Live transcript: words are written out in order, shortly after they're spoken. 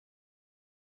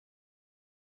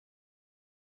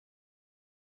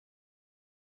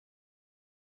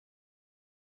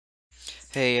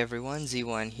Hey everyone,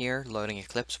 Z1 here, loading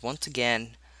Eclipse once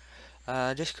again.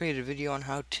 Just created a video on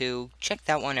how to check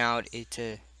that one out.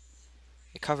 It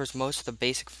covers most of the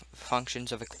basic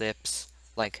functions of Eclipse,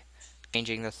 like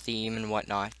changing the theme and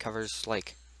whatnot. Covers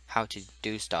like how to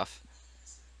do stuff,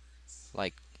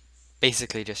 like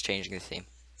basically just changing the theme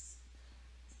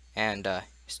and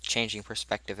changing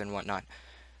perspective and whatnot.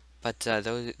 But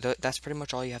that's pretty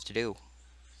much all you have to do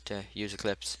to use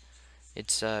Eclipse.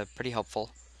 It's pretty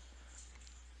helpful.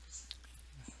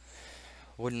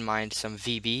 Wouldn't mind some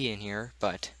VB in here,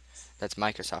 but that's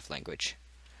Microsoft language.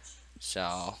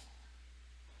 So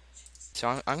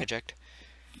I'm gonna project,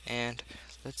 and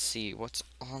let's see what's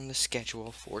on the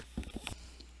schedule for.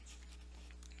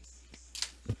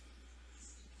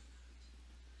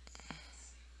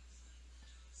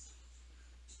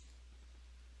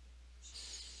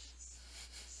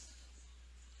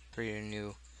 Create a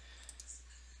new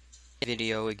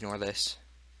video. Ignore this.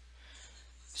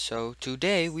 So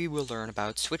today we will learn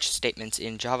about switch statements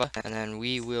in Java, and then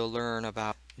we will learn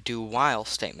about do while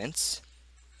statements.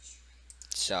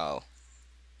 So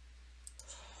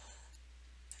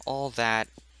all that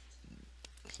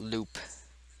loop,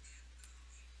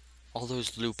 all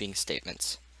those looping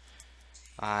statements.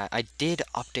 I did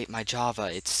update my Java.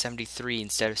 It's 73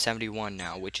 instead of 71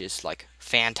 now, which is like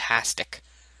fantastic.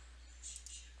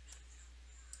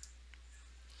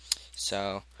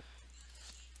 So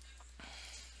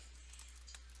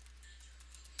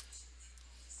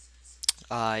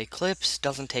Eclipse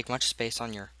doesn't take much space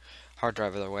on your hard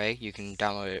drive either way. You can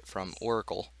download it from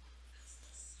Oracle.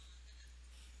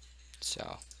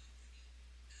 So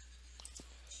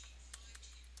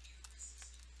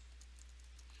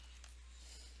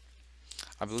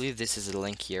I believe this is a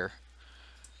link here.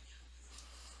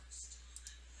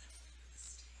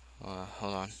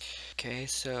 Hold on. Okay,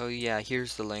 so yeah,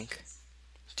 here's the link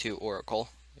to Oracle.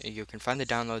 You can find the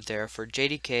download there for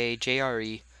JDK,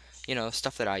 JRE, you know,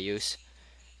 stuff that I use,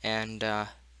 and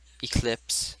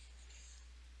Eclipse,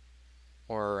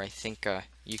 or I think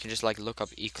you can just like look up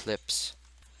Eclipse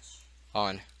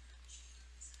on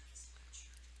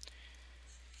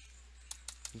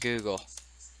Google.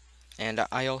 And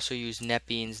I also use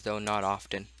NetBeans, though not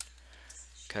often,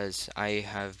 because I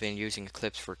have been using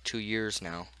Eclipse for 2 years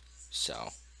now. So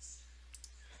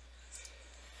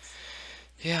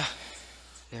yeah,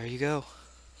 there you go.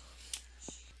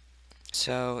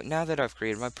 So now that I've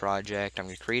created my project, I'm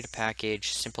going to create a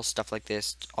package, simple stuff like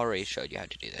this. Already showed you how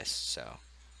to do this. So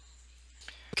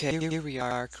okay, here we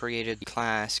are, created the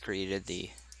class, created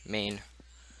the main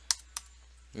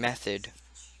method.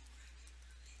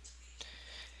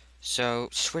 So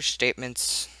switch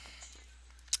statements,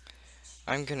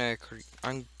 I'm gonna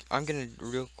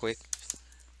real quick.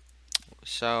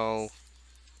 So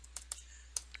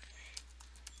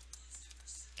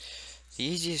the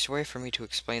easiest way for me to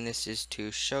explain this is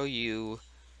to show you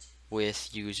with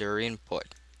user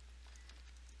input.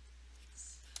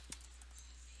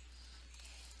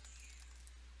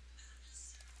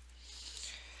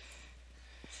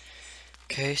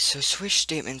 Okay, so switch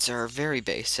statements are very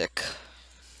basic.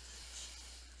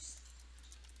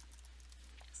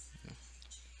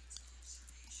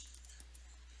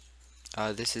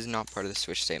 This is not part of the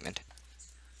switch statement.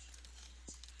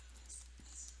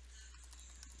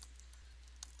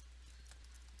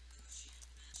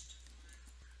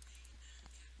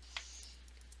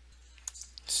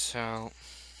 So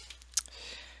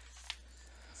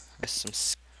some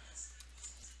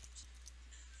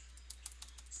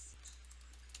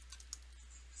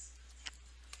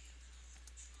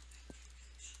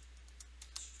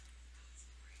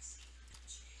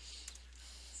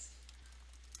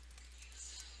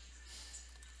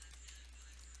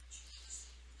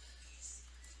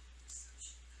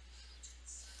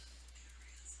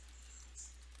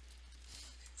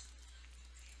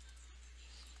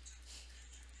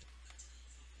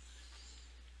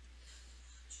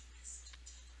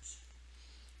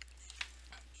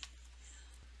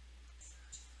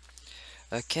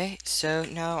Okay, so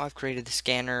now I've created the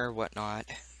scanner, whatnot.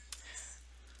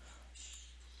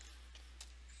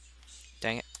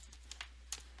 Dang it.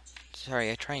 Sorry,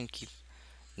 I try and keep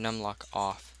numlock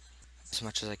off as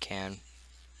much as I can.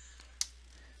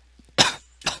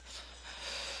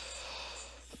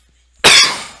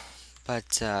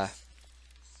 But,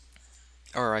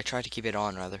 or I try to keep it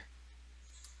on, rather.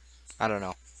 I don't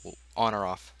know, on or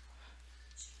off.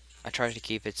 I try to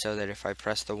keep it so that if I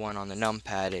press the 1 on the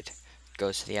numpad, it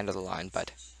goes to the end of the line,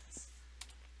 but,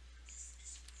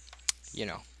 you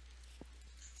know.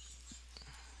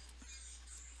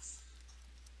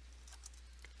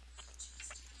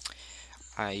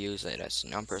 I use it as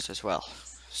numbers as well.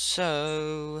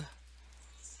 So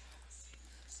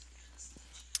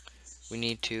we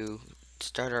need to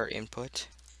start our input.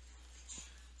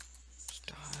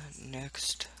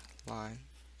 Next line.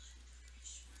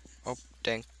 Oh,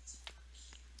 dang.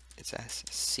 It's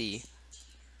SC.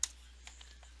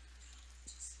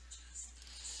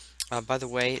 By the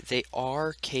way, they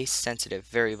are case sensitive,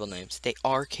 variable names. They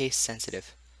are case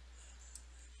sensitive.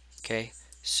 Okay,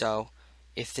 so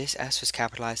if this S was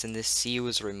capitalized and this C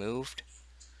was removed,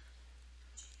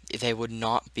 they would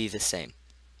not be the same,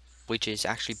 which is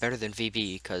actually better than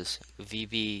VB, because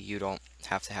VB you don't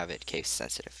have to have it case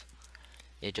sensitive.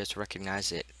 It just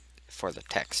recognizes it for the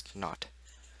text, not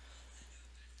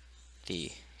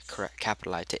the correct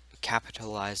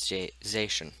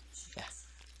capitalization. Yeah,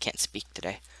 can't speak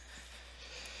today.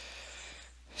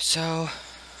 So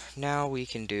now we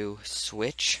can do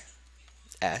switch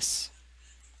S,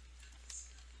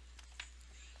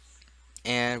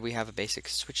 and we have a basic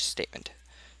switch statement.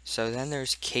 So then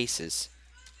there's cases.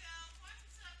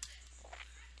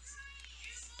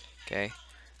 Okay,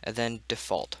 and then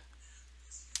default.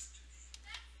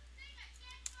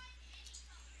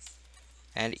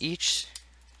 And each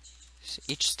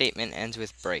statement ends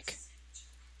with break.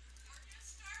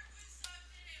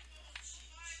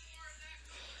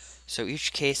 So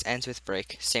each case ends with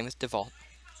break. Same with default,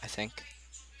 I think.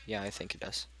 Yeah, I think it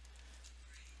does.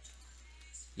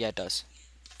 Yeah, it does.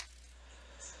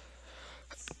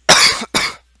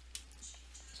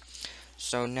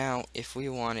 So now, if we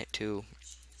want it to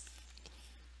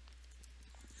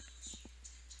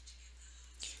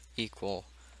equal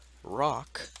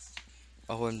rock,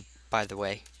 oh, and by the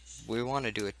way, we want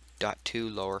to do a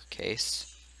 .2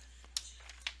 lowercase,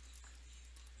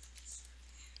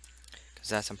 because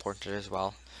that's important as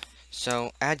well.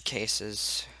 So add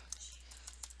cases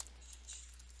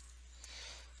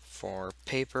for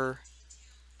paper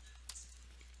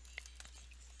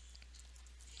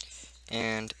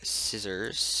and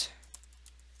scissors.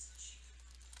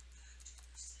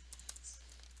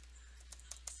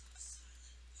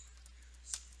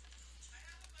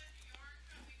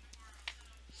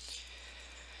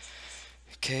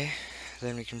 Okay,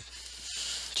 then we can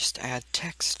just add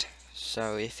text.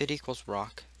 So if it equals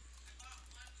rock,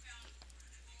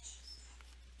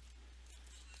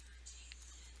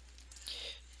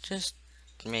 just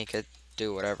make it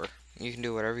do whatever. You can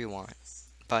do whatever you want.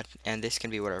 And this can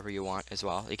be whatever you want as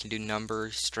well. You can do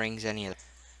numbers, strings, any of that.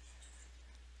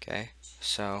 Okay,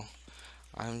 so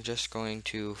I'm just going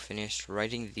to finish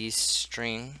writing these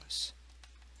strings.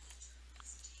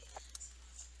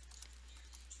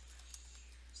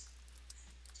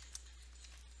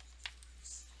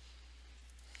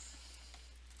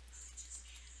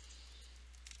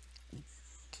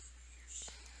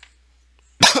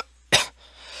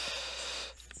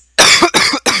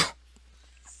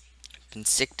 Been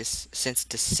sick since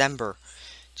December.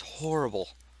 It's horrible.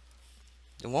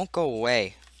 It won't go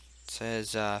away. It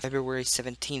says February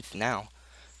 17th now.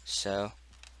 So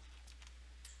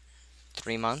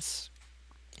 3 months?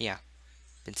 Yeah.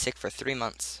 Been sick for 3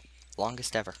 months.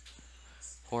 Longest ever.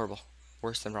 Horrible.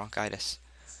 Worse than bronchitis.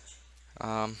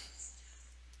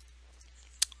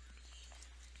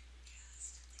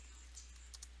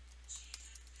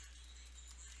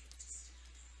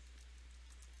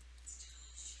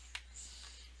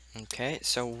 Okay,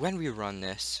 so when we run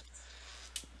this,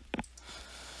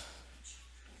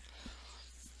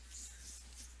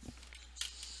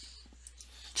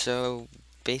 so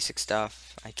basic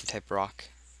stuff, I can type rock.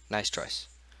 Nice choice.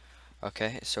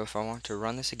 Okay, so if I want to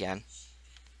run this again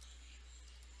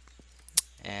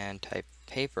and type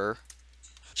paper,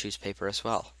 choose paper as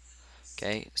well.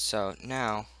 Okay, so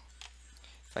now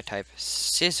if I type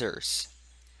scissors,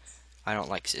 I don't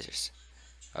like scissors.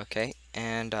 Okay,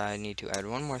 and I need to add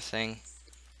one more thing.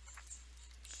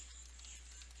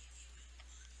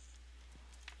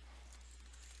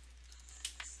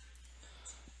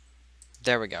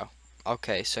 There we go.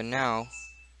 Okay, so now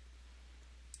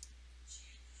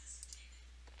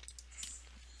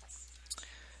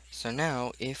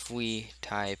if we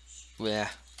type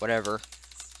whatever,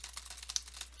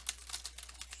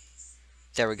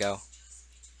 there we go.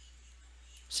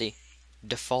 See,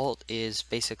 default is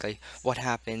basically what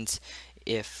happens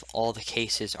if all the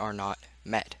cases are not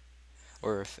met,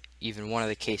 or if even one of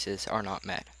the cases are not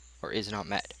met, or is not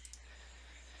met.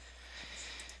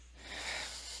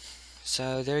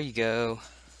 So there you go.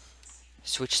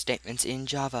 Switch statements in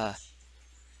Java.